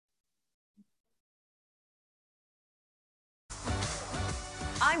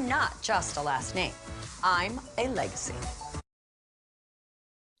I'm not just a last name. I'm a legacy.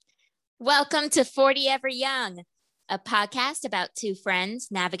 Welcome to 40 Ever Young, a podcast about two friends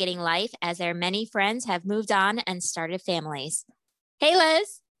navigating life as their many friends have moved on and started families. Hey,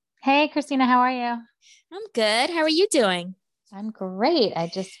 Liz. Hey, Christina, how are you? I'm good. How are you doing? I'm great. I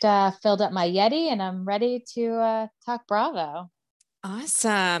just filled up my Yeti and I'm ready to talk Bravo.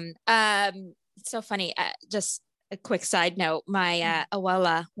 Awesome. So funny. Just a quick side note. My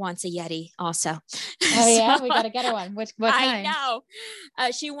Abuela wants a Yeti also. Oh yeah, we got to get her one. What kind? I know.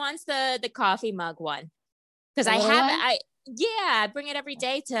 She wants the coffee mug one. Because I bring it every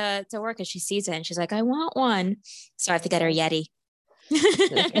day to work as she sees it. And she's like, I want one. So I have to get her Yeti.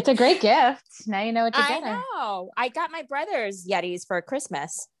 It's a great gift. Now you know what to get her. I know. I got my brother's Yetis for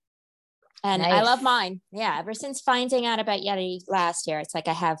Christmas. And Nice. I love mine. Yeah. Ever since finding out about Yeti last year, it's like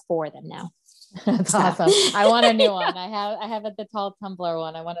I have 4 of them now. That's awesome. I want a new one. I have the tall tumbler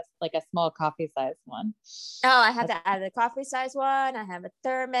one. I want a small coffee size one. Oh, I have the coffee size one. I have a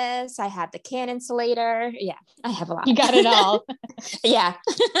thermos. I have the can insulator. Yeah, I have a lot. You got it all. Yeah.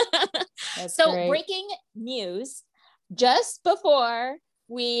 So great. Breaking news. Just before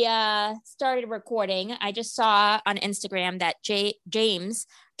we started recording, I just saw on Instagram that James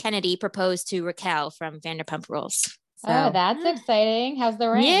Kennedy proposed to Raquel from Vanderpump Rules. So, that's exciting. How's the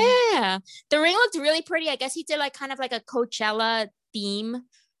ring? Yeah, the ring looked really pretty. I guess he did kind of like a Coachella theme,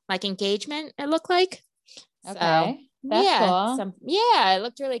 engagement. It looked like. Okay, that's cool. It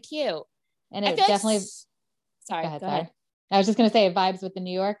looked really cute. And it definitely. Sorry, go ahead. I was just going to say it vibes with the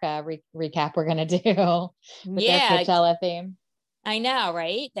New York recap we're going to do with their Coachella theme. I know,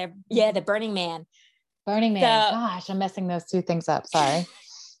 right? The Burning Man. Burning Man. Gosh, I'm messing those two things up. Sorry.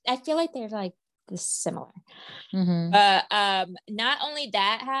 I feel like they're similar. Mm-hmm. Not only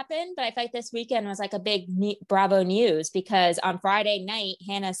that happened, but I feel like this weekend was a big Bravo news because on Friday night,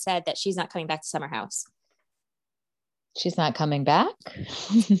 Hannah said that she's not coming back to Summer House. She's not coming back?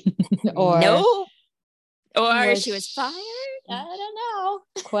 No. Or she was fired? I don't know.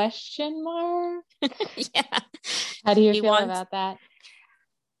 Question mark? Yeah. How do you feel about that?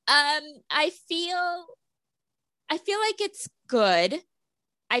 I feel like it's good.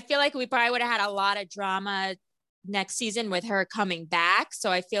 I feel like we probably would have had a lot of drama next season with her coming back.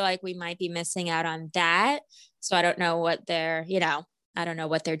 So I feel like we might be missing out on that. So I don't know what their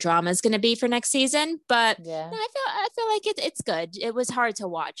drama is going to be for next season, but I feel like it's good. It was hard to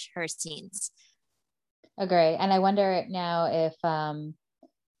watch her scenes. Agree. And I wonder now if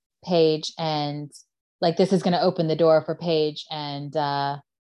Paige and this is going to open the door for Paige and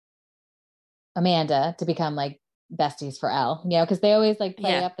Amanda to become besties for Elle, because they always play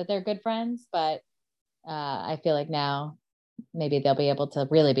up that they're good friends, but I feel like now maybe they'll be able to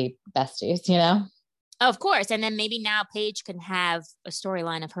really be besties, Of course. And then maybe now Paige can have a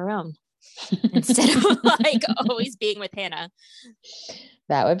storyline of her own instead of always being with Hannah.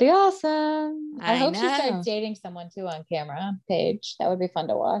 That would be awesome. I hope know. She starts dating someone too on camera, Paige. That would be fun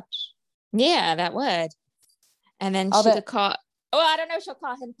to watch. Yeah, that would. And then she could call. Well, I don't know. She'll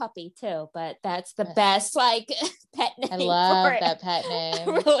call him Puppy too, but that's the best pet name. I love that pet name.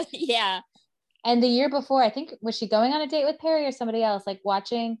 Really, yeah. And the year before, I think, was she going on a date with Perry or somebody else?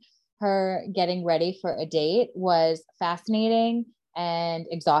 Watching her getting ready for a date was fascinating and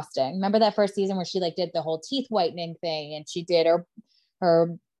exhausting. Remember that first season where she did the whole teeth whitening thing and she did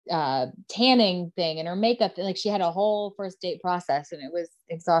her tanning thing and her makeup. She had a whole first date process and it was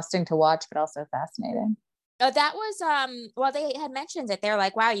exhausting to watch, but also fascinating. Oh, that was, they had mentioned it. They're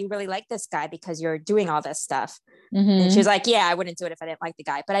like, wow, you really like this guy because you're doing all this stuff. Mm-hmm. And she was like, yeah, I wouldn't do it if I didn't like the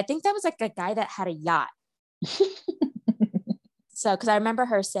guy. But I think that was a guy that had a yacht. So, because I remember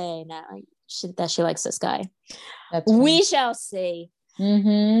her saying that she likes this guy. We shall see.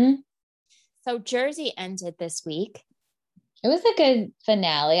 Mm-hmm. So Jersey ended this week. It was a good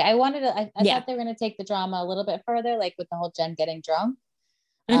finale. I thought they were going to take the drama a little bit further, with the whole Jen getting drunk.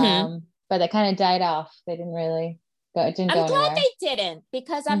 Mm-hmm. But that kind of died off. They didn't really go. It didn't I'm go glad anywhere. they didn't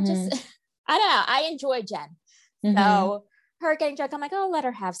because I'm just, I don't know. I enjoy Jen. Mm-hmm. So her getting drunk, I'm like, oh, let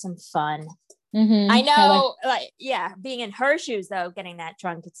her have some fun. Mm-hmm. I know, being in her shoes, though, getting that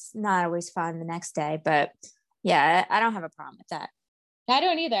drunk, it's not always fun the next day. But yeah, I don't have a problem with that. I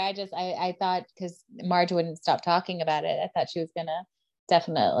don't either. I thought because Marge wouldn't stop talking about it, I thought she was going to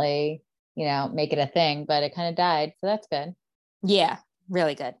definitely, make it a thing, but it kind of died. So that's good. Yeah,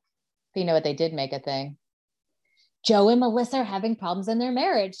 really good. But you know what? They did make a thing. Joe and Melissa are having problems in their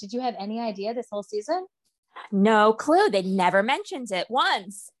marriage. Did you have any idea this whole season? No clue. They never mentioned it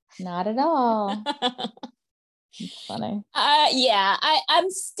once. Not at all. It's funny. Yeah, I'm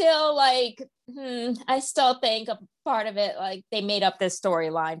still like, I still think a part of it, like they made up this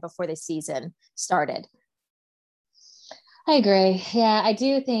storyline before the season started. I agree. Yeah, I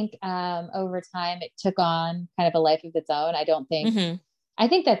do think over time it took on kind of a life of its own. I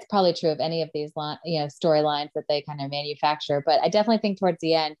think that's probably true of any of these storylines that they kind of manufacture. But I definitely think towards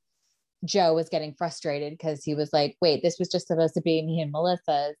the end, Joe was getting frustrated because he was like, wait, this was just supposed to be me and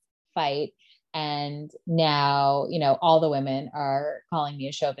Melissa's fight. And now, all the women are calling me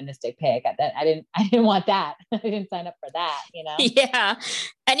a chauvinistic pig. I didn't want that. I didn't sign up for that, Yeah.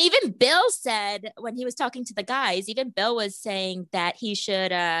 And even Bill said when he was talking to the guys, even Bill was saying that he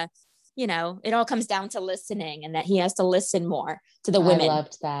should, it all comes down to listening and that he has to listen more to the women. I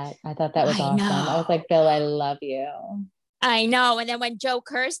loved that. I thought that was awesome. I was like, Bill, I love you. I know. And then when Joe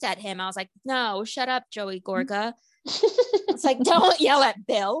cursed at him, I was like, no, shut up, Joey Gorga. It's like, don't yell at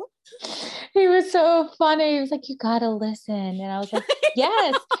Bill. He was so funny. He was like, you gotta listen. And I was like,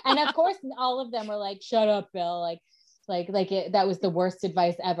 yes. And of course, all of them were like, shut up, Bill. That was the worst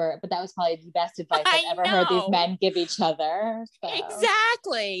advice ever. But that was probably the best advice I've ever heard these men give each other. So.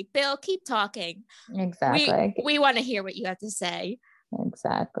 Exactly. Bill, keep talking. Exactly. We want to hear what you have to say.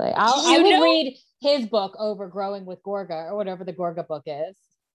 Exactly. I would read his book over Growing with Gorga or whatever the Gorga book is.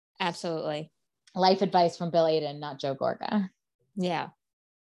 Absolutely. Life advice from Bill Aydin, not Joe Gorga. Yeah.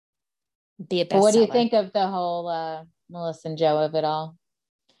 Be a bestseller. What do you think of the whole Melissa and Joe of it all?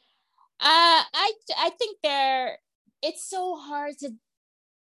 I think it's so hard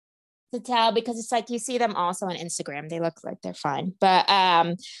to tell because it's like you see them also on Instagram. They look like they're fine. But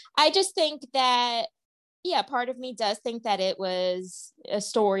I just think that, yeah, part of me does think that it was a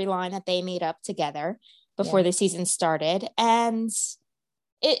storyline that they made up together before the season started. And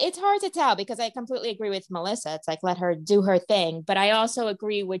it's hard to tell because I completely agree with Melissa. It's like, let her do her thing. But I also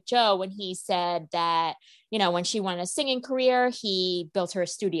agree with Joe when he said that, when she wanted a singing career, he built her a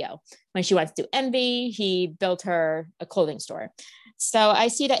studio. When she wants to do Envy, he built her a clothing store. So I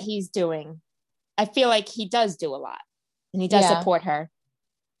see that I feel like he does do a lot and he does support her.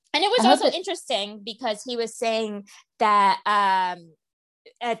 And it was also interesting because he was saying that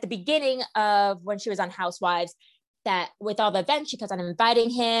at the beginning of when she was on Housewives, that with all the events, she kept on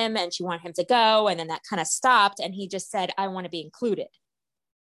inviting him and she wanted him to go. And then that kind of stopped. And he just said, I want to be included.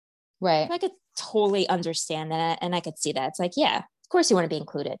 Right. So I could totally understand that. And I could see that. It's like, yeah, of course you want to be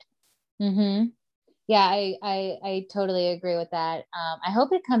included. Mm-hmm. Yeah, I totally agree with that. I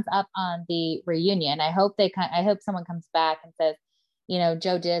hope it comes up on the reunion. I hope someone comes back and says,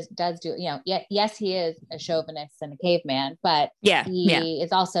 Joe does do, yes, he is a chauvinist and a caveman, but he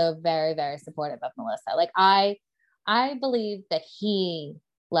is also very, very supportive of Melissa. Like I believe that he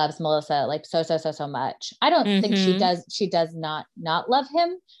loves Melissa like so much. I don't think she does not love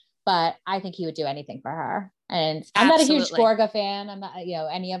him, but I think he would do anything for her. And I'm not a huge Gorga fan. I'm not,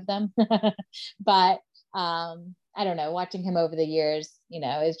 any of them, but I don't know, watching him over the years,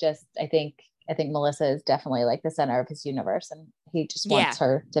 is just, I think Melissa is definitely like the center of his universe and he just wants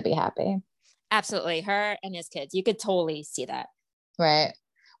her to be happy. Absolutely. Her and his kids. You could totally see that. Right.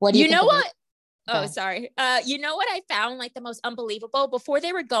 What do you know what? Oh, sorry. You know what I found like the most unbelievable? Before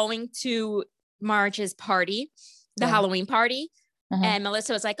they were going to Marge's party, the Halloween party, and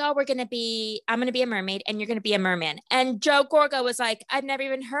Melissa was like, oh, I'm going to be a mermaid and you're going to be a merman. And Joe Gorga was like, I've never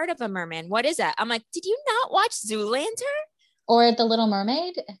even heard of a merman. What is that? I'm like, did you not watch Zoolander? Or The Little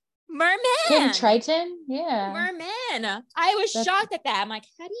Mermaid? Merman. Kim Triton? Yeah. Merman. I was shocked at that. I'm like,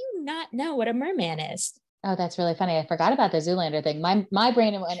 how do you not know what a merman is? Oh, that's really funny. I forgot about the Zoolander thing. My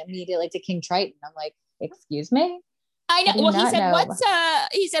brain went immediately to King Triton. I'm like, excuse me? I know. Well,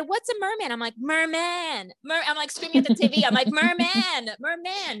 he said, what's a merman? I'm like, merman. I'm like screaming at the TV. I'm like, merman,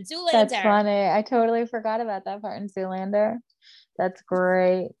 Zoolander. That's funny. I totally forgot about that part in Zoolander. That's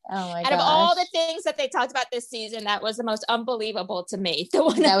great. Oh my god! Out of all the things that they talked about this season, that was the most unbelievable to me. The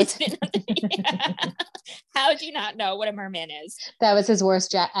one that was. How do you not know what a merman is? That was his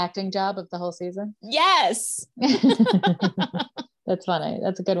worst acting job of the whole season. Yes. That's funny.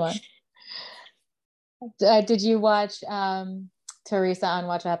 That's a good one. Did you watch Teresa on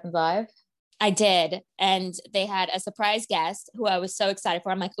Watch What Happens Live? I did. And they had a surprise guest who I was so excited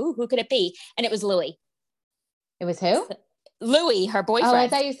for. I'm like, ooh, who could it be? And it was Louis. It was who? Louis, her boyfriend. Oh, I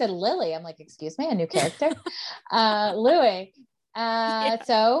thought you said Lily. I'm like, excuse me, a new character. Louis.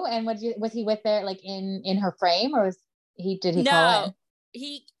 So, and was he with there like in her frame or did he call in?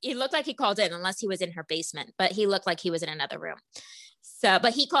 He looked like he called in unless he was in her basement, but he looked like he was in another room. So,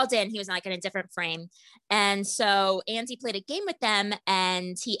 but he called in, he was like in a different frame. And so Andy played a game with them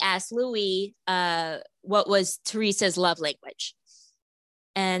and he asked Louis, what was Teresa's love language?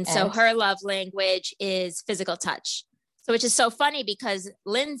 And so her love language is physical touch. So which is so funny because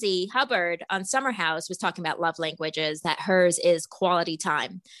Lindsay Hubbard on Summer House was talking about love languages, that hers is quality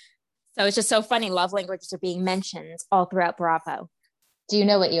time. So it's just so funny. Love languages are being mentioned all throughout Bravo. Do you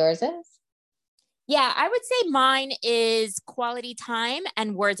know what yours is? Yeah, I would say mine is quality time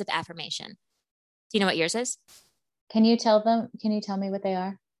and words of affirmation. Do you know what yours is? Can you tell me what they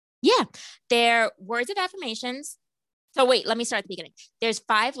are? Yeah, they're words of affirmations. So wait, let me start at the beginning. There's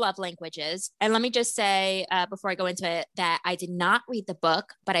 5 love languages. And let me just say, before I go into it, that I did not read the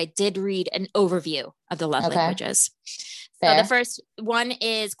book, but I did read an overview of the love languages. Fair. So the first one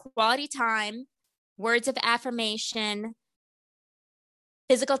is quality time, words of affirmation,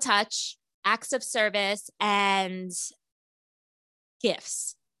 physical touch, acts of service, and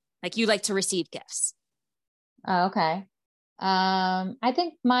gifts. Like you like to receive gifts. Oh, okay. I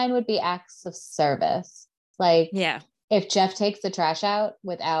think mine would be acts of service. Like, yeah, if Jeff takes the trash out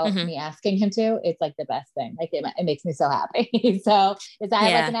without me asking him to, it's like the best thing. Like it makes me so happy. So is that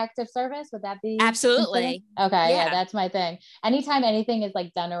like an act of service? Would that be? Absolutely. Considered? Okay. Yeah, that's my thing. Anytime anything is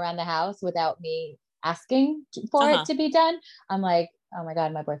like done around the house without me asking for it to be done, I'm like, oh my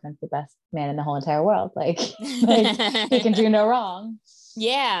God, my boyfriend's the best man in the whole entire world. Like he can do no wrong.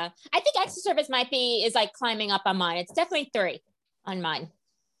 Yeah. I think acts of service is like climbing up on mine. It's definitely 3 on mine.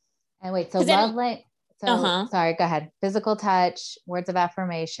 And wait, so love like, sorry, go ahead. Physical touch, words of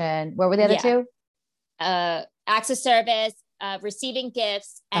affirmation. What were the other 2? Acts of service, receiving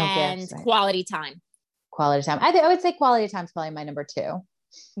gifts, and quality time. Quality time. I would say quality time is probably my number 2.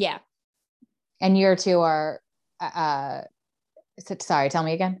 Yeah. And your 2 are, sorry, tell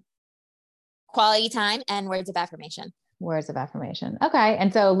me again. Quality time and words of affirmation. Words of affirmation. Okay.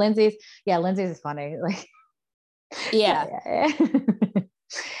 And so Lindsay's is funny. Like, yeah.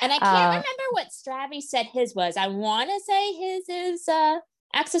 And I can't remember what Stravy said his was. I want to say his is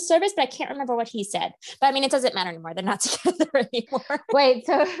acts of service, but I can't remember what he said. But I mean, it doesn't matter anymore. They're not together anymore. Wait,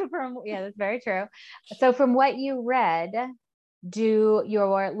 so that's very true. So from what you read, do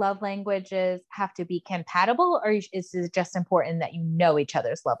your love languages have to be compatible, or is it just important that you know each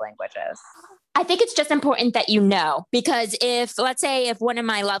other's love languages? I think it's just important that you know, because let's say if one of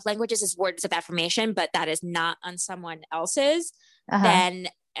my love languages is words of affirmation, but that is not on someone else's, then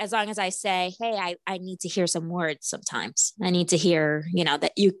as long as I say, hey, I need to hear some words sometimes. I need to hear,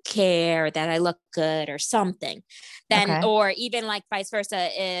 that you care, that I look good or something. Then, or even like vice versa,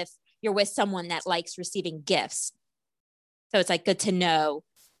 if you're with someone that likes receiving gifts. So it's like good to know.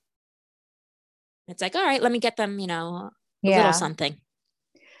 It's like, all right, let me get them, a little something.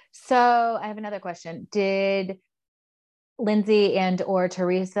 So I have another question. Did Lindsay and or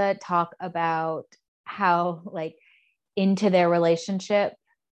Teresa talk about how like into their relationship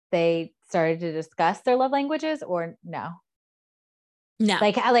they started to discuss their love languages, or no? No.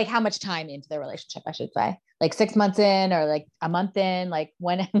 Like how much time into their relationship, I should say, like 6 months in or like a month in, like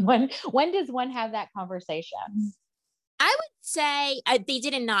when does one have that conversation? I would say they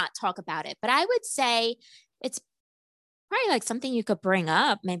did not talk about it, but I would say it's probably like something you could bring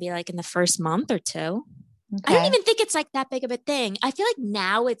up maybe like in the first month or 2. Okay. I don't even think it's like that big of a thing. I feel like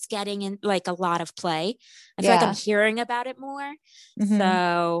now it's getting in like a lot of play. I feel like I'm hearing about it more. Mm-hmm.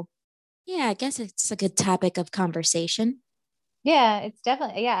 So yeah, I guess it's a good topic of conversation. Yeah, it's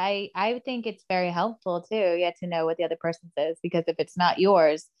definitely, I think it's very helpful too. Yeah. To know what the other person says, because if it's not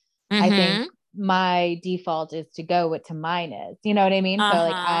yours, I think my default is to go with to mine is, you know what I mean? So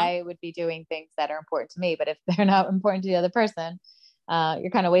like I would be doing things that are important to me, but if they're not important to the other person,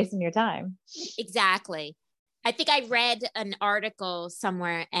 you're kind of wasting your time. Exactly. I think I read an article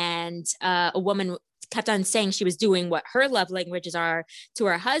somewhere and a woman kept on saying she was doing what her love languages are to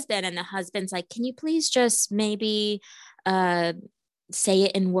her husband. And the husband's like, can you please just maybe say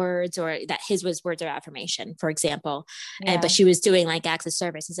it in words, or that his was words of affirmation, for example. Yeah. But she was doing like acts of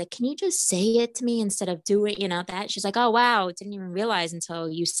service. He's like, can you just say it to me instead of doing, that? She's like, oh, wow. Didn't even realize until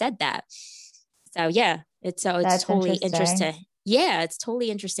you said that. So yeah, it's totally interesting. Yeah. It's totally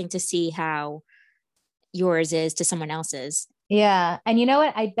interesting to see how yours is to someone else's. Yeah. And you know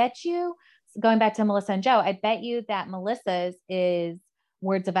what? I bet you, going back to Melissa and Joe, I bet you that Melissa's is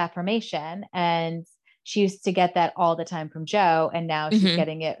words of affirmation, and she used to get that all the time from Joe, and now she's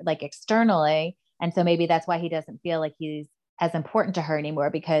getting it like externally. And so maybe that's why he doesn't feel like he's as important to her anymore,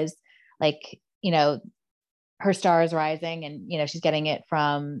 because like, her star is rising, and, she's getting it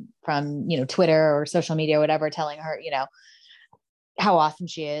from, Twitter or social media or whatever, telling her, how awesome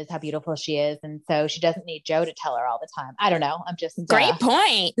she is, how beautiful she is. And so she doesn't need Joe to tell her all the time. I don't know. I'm just great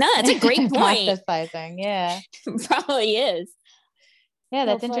point. No, that's a great point. Yeah. Probably is. Yeah, So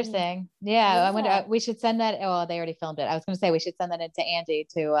that's funny. interesting. Yeah, I wonder. Yeah. We should send that. Oh, they already filmed it. I was going to say we should send that into Andy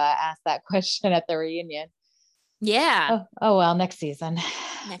to ask that question at the reunion. Yeah. Oh well, next season.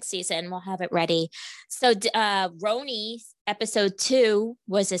 Next season we'll have it ready. So Roni episode 2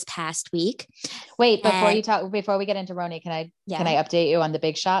 was this past week. Wait, before we get into Roni, can I update you on the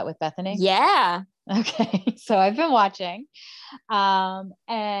big shot with Bethany? Yeah. Okay. So I've been watching.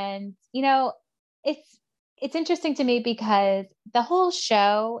 And you know, it's interesting to me because the whole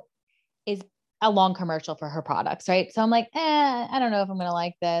show is a long commercial for her products, right? So I'm like, I don't know if I'm going to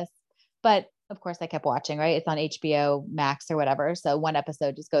like this, but of course I kept watching, right? It's on HBO Max or whatever. So one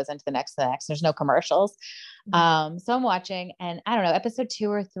episode just goes into the next to the next. There's no commercials. So I'm watching, and I don't know, episode 2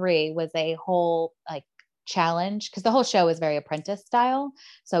 or 3 was a whole like challenge, because the whole show is very apprentice style.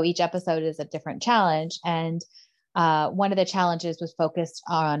 So each episode is a different challenge. And one of the challenges was focused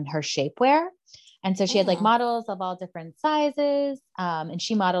on her shapewear. And so she had like models of all different sizes. And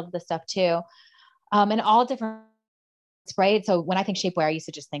she modeled the stuff too. And all different, right? So when I think shapewear, I used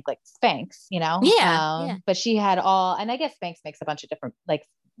to just think like Spanx, you know? Yeah. But she had all, and I guess Spanx makes a bunch of different, like,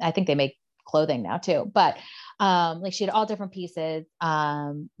 I think they make clothing now too, but like she had all different pieces,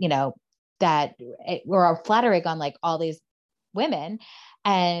 you know, that were flattering on like all these women.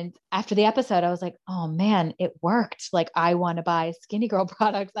 And after the episode, I was like, oh man, it worked. Like, I want to buy Skinny Girl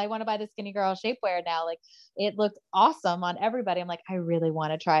products. I want to buy the Skinny Girl shapewear now. Like, it looked awesome on everybody. I'm like, I really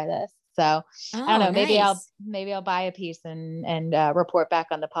want to try this. So I don't know, maybe I'll buy a piece and report back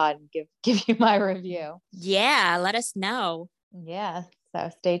on the pod and give you my review. Yeah. Let us know. Yeah. So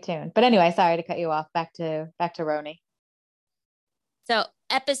stay tuned. But anyway, sorry to cut you off. Back to Roni. So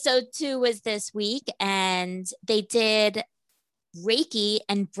episode 2 was this week, and they did Reiki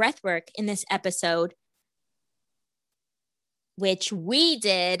and breathwork in this episode, which we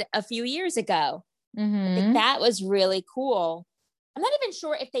did a few years ago. I think that was really cool. I'm not even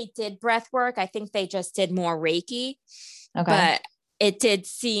sure if they did breathwork. I think they just did more Reiki. Okay. But it did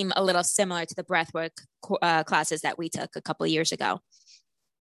seem a little similar to the breathwork classes that we took a couple of years ago.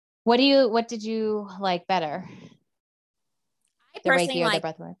 What did you like better? I personally like the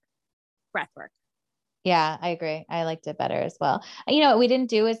breathwork? Breathwork. Yeah, I agree. I liked it better as well. You know, we didn't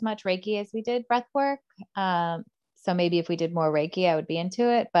do as much Reiki as we did breathwork. So maybe if we did more Reiki, I would be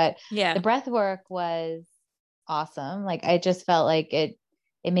into it. But the breathwork was awesome. Like, I just felt like it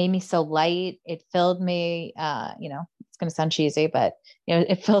made me so light. It filled me, you know, it's going to sound cheesy, but you know,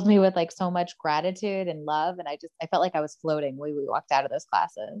 it filled me with like so much gratitude and love. And I felt like I was floating when we walked out of those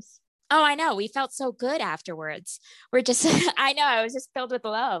classes. Oh, I know. We felt so good afterwards. We're just, I know, I was just filled with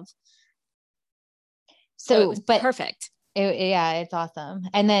love. So it was perfect. It's awesome.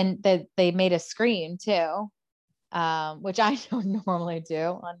 And then they made us scream too, which I don't normally do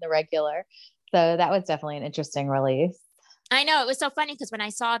on the regular. So that was definitely an interesting release. I know. It was so funny because when I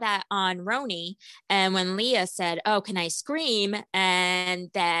saw that on Roni, and when Leah said, oh, can I scream? And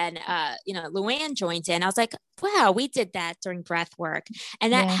then, you know, Luann joined in, I was like, wow, we did that during breath work.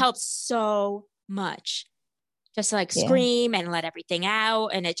 And that helps so much. Just to like scream and let everything out.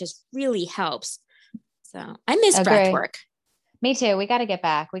 And it just really helps. So I miss breath work. Me too. We got to get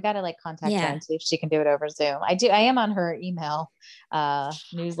back. We got to like contact her and see if she can do it over Zoom. I am on her email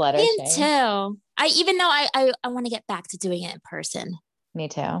newsletter. Me too. Even though I want to get back to doing it in person. Me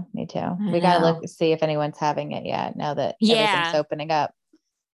too. We got to see if anyone's having it yet now that everything's opening up.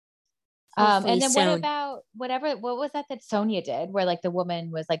 And then soon. What was that Sonia did where like the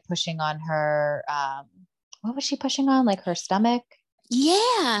woman was like pushing on her, what was she pushing on? Like her stomach?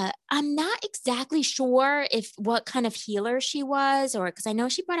 Yeah, I'm not exactly sure what kind of healer she was, or because I know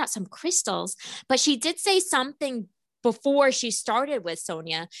she brought out some crystals, but she did say something before she started with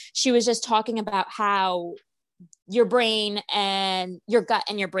Sonia. She was just talking about how your brain and your gut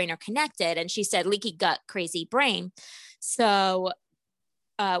and your brain are connected. And she said leaky gut, crazy brain. So,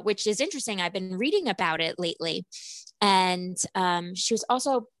 which is interesting. I've been reading about it lately. And she was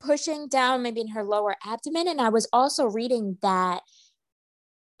also pushing down maybe in her lower abdomen. And I was also reading that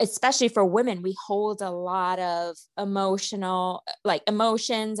especially for women, we hold a lot of emotions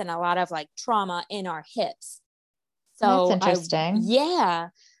and a lot of like trauma in our hips. So that's interesting.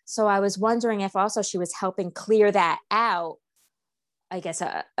 So I was wondering if also she was helping clear that out, I guess,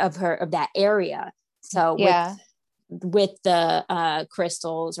 of that area. So with the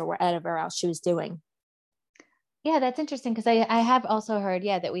crystals or whatever else she was doing. Yeah, that's interesting because I have also heard,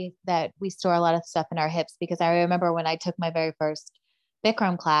 that we store a lot of stuff in our hips, because I remember when I took my very first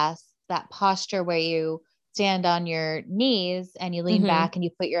Bikram class, that posture where you stand on your knees and you lean back and you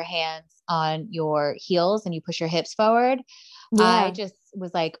put your hands on your heels and you push your hips forward. I just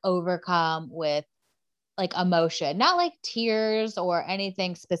was like overcome with like emotion, not like tears or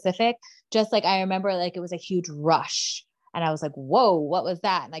anything specific. Just like, I remember like it was a huge rush and I was like, whoa, what was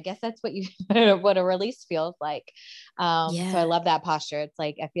that? And I guess that's what you, what a release feels like. So I love that posture. It's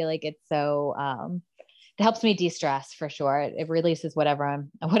like, I feel like it's so, it helps me de-stress for sure. It releases whatever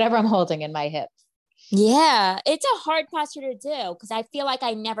I'm holding in my hips. Yeah, it's a hard posture to do because I feel like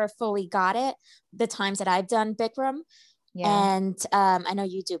I never fully got it the times that I've done Bikram. Yeah. And I know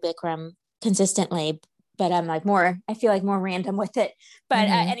you do Bikram consistently, but I'm like more, I feel like more random with it. But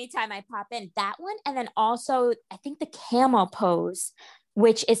anytime I pop in that one, and then also I think the camel pose,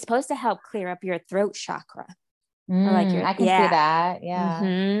 which is supposed to help clear up your throat chakra. Or like your, I can see that. Yeah.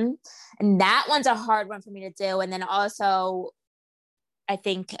 And that one's a hard one for me to do. And then also, I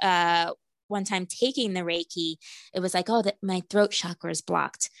think one time taking the Reiki, it was like, oh, that my throat chakra is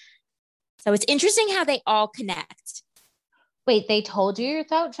blocked. So it's interesting how they all connect. Wait, they told you your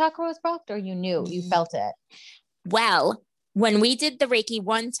throat chakra was blocked, or you knew, you felt it? Well, when we did the Reiki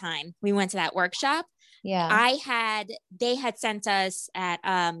one time, we went to that workshop. Yeah. They had sent us at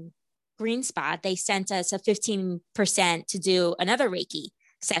Green Spot, they sent us a 15% to do another Reiki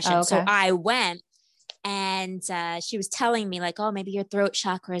session. Okay. So I went, and she was telling me like, oh, maybe your throat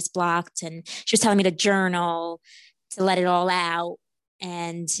chakra is blocked. And she was telling me to journal, to let it all out,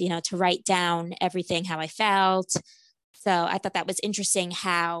 and, you know, to write down everything, how I felt. So I thought that was interesting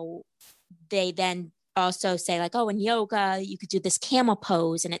how they then also say like, oh, in yoga, you could do this camel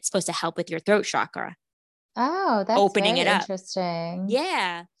pose and it's supposed to help with your throat chakra. Oh, that's opening very it up. interesting.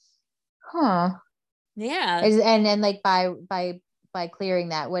 Yeah. Huh. Yeah. And then like by clearing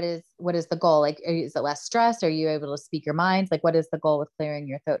that, what is the goal? Like, is it less stress? Are you able to speak your mind? Like, what is the goal with clearing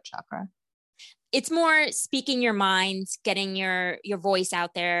your throat chakra? It's more speaking your mind, getting your voice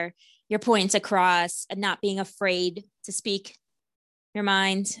out there, your points across, and not being afraid to speak your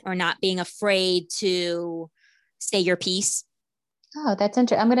mind, or not being afraid to say your piece. Oh, that's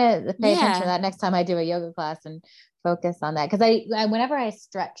interesting. I'm going to pay attention to that next time I do a yoga class and focus on that. Cause I whenever I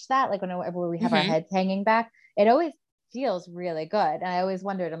stretch that, like whenever we have our heads hanging back, it always feels really good. And I always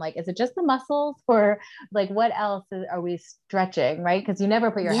wondered, I'm like, is it just the muscles, or like what else are we stretching? Right. Cause you never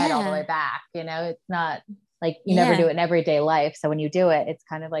put your head all the way back, you know, it's not like you never do it in everyday life. So when you do it, it's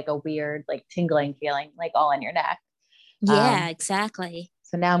kind of like a weird, like tingling feeling, like all in your neck. Yeah, exactly.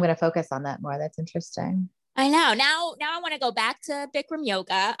 So now I'm going to focus on that more. That's interesting. I know. Now I want to go back to Bikram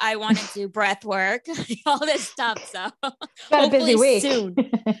yoga. I want to do breath work, all this stuff. So got a busy week. Soon.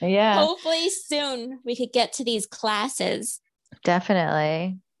 Yeah. Hopefully soon we could get to these classes.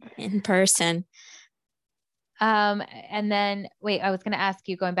 Definitely. In person. And then wait, I was going to ask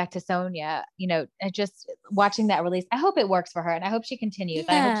you, going back to Sonia, you know, just watching that release, I hope it works for her and I hope she continues.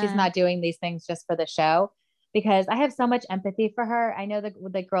 I hope she's not doing these things just for the show, because I have so much empathy for her. I know that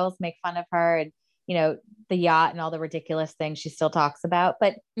the girls make fun of her and, you know, the yacht and all the ridiculous things she still talks about,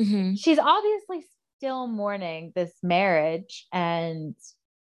 but she's obviously still mourning this marriage. And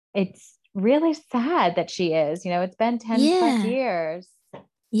it's really sad that she is, you know, it's been 10 plus years.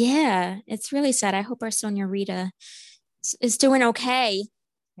 Yeah, it's really sad. I hope our Sonia Rita is doing okay.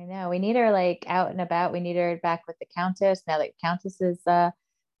 I know. We need her like out and about. We need her back with the Countess. Now that Countess is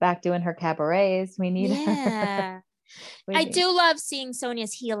back doing her cabarets, we need her. I do love seeing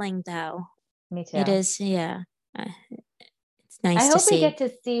Sonia's healing though. Me too. It is, yeah. It's nice I to hope see. we get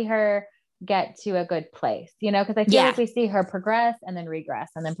to see her get to a good place, you know, because I feel like we see her progress and then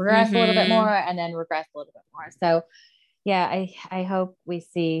regress and then progress a little bit more and then regress a little bit more. So yeah, I hope we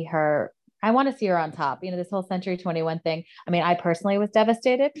see her. I want to see her on top. You know, this whole Century 21 thing. I mean, I personally was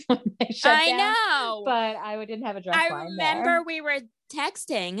devastated when they shut down. Know. But I didn't have a dress line remember there. We were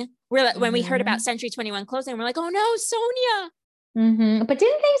texting when we heard about Century 21 closing. We're like, oh no, Sonia. But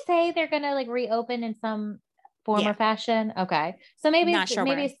didn't they say they're gonna like reopen in some form or fashion? Okay, so maybe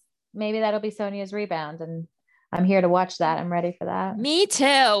that'll be Sonia's rebound, and I'm here to watch that. I'm ready for that. Me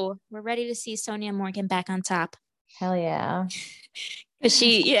too. We're ready to see Sonia Morgan back on top. Hell yeah.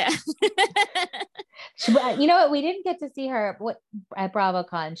 You know what? We didn't get to see her at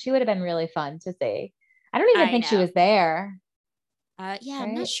BravoCon. She would have been really fun to see. I don't even think she was there. Right?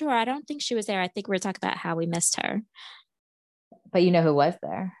 I'm not sure. I don't think she was there. I think we were talking about how we missed her. But you know who was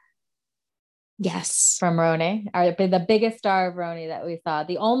there? Yes. From Roni, the biggest star of Roni that we saw.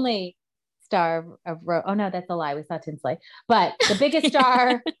 The only star of Roni. Oh no, that's a lie. We saw Tinsley. But the biggest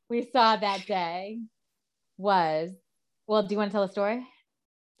star we saw that day was, well, do you want to tell a story?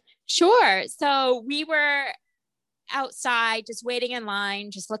 Sure. So we were outside just waiting in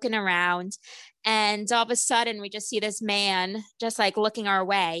line, just looking around. And all of a sudden we just see this man just like looking our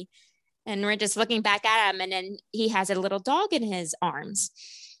way. And we're just looking back at him. And then he has a little dog in his arms.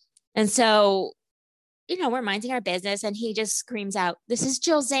 And so we're minding our business and he just screams out, "This is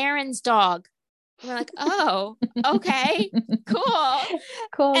Jill Zarin's dog." And we're like, "Oh, okay, cool."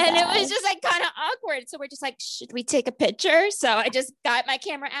 Cool. And it guy. was just like kind of awkward. So we're just like, should we take a picture? So I just got my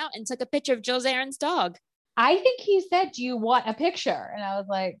camera out and took a picture of Jill Zarin's dog. I think he said, "Do you want a picture?" And I was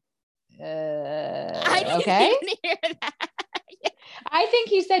like, I didn't okay. even hear that. I think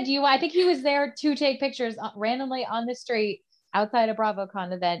he said, "Do you?" I think he was there to take pictures randomly on the street outside a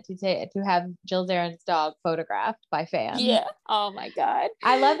BravoCon event to have Jill Zarin's dog photographed by fans. Yeah. Oh my God.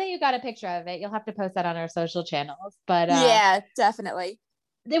 I love that you got a picture of it. You'll have to post that on our social channels. But yeah, definitely.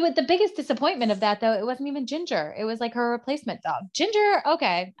 The biggest disappointment of that, though, it wasn't even Ginger. It was like her replacement dog. Ginger,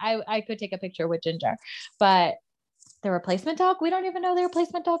 okay, I could take a picture with Ginger, but the replacement dog, we don't even know the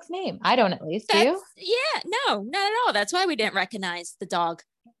replacement dog's name. I don't, at least. Do you? Yeah, no, not at all. That's why we didn't recognize the dog.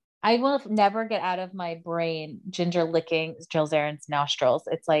 I will never get out of my brain Ginger licking Jill Zarin's nostrils.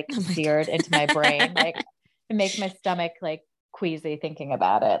 It's like seared into my brain. Like it makes my stomach like queasy thinking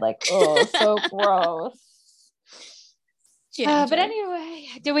about it. Like, oh, so gross. But anyway,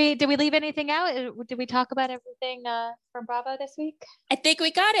 did we leave anything out? Did we talk about everything from Bravo this week? I think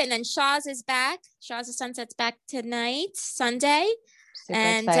we got it. And then Shaw's is back. Shaw's of Sunset's back tonight, Sunday. Super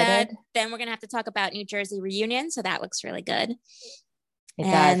excited. Then we're gonna have to talk about New Jersey reunion. So that looks really good. It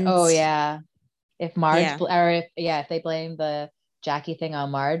does. Oh yeah. If Marge if they blame the Jackie thing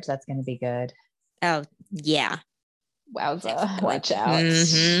on Marge, that's gonna be good. Oh yeah. Wowza. Watch out.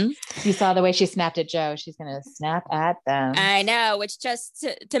 Mm-hmm. You saw the way she snapped at Joe. She's gonna snap at them. I know, which just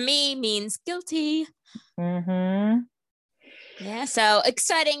to me means guilty. Mm-hmm. Yeah. So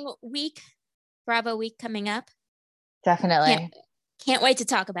exciting week, Bravo week coming up. Definitely. Can't wait to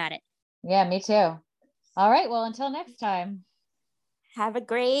talk about it. Yeah, me too. All right. Well, until next time. Have a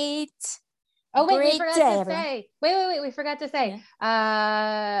great. Oh wait, great we forgot day, to say. Wait. We forgot to say.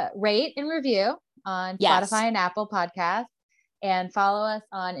 Rate and review on Spotify and Apple Podcasts, and follow us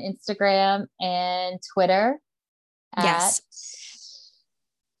on Instagram and Twitter.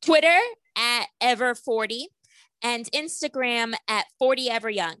 Twitter at Ever40 and Instagram at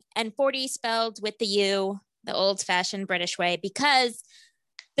 40everyoung, and 40 spelled with the U, the old-fashioned British way, because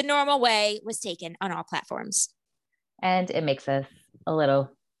the normal way was taken on all platforms. And it makes us a little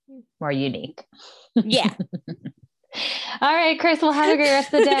more unique. Yeah. All right, Chris, we'll have a great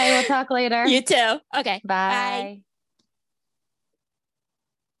rest of the day. We'll talk later. You too. Okay. Bye.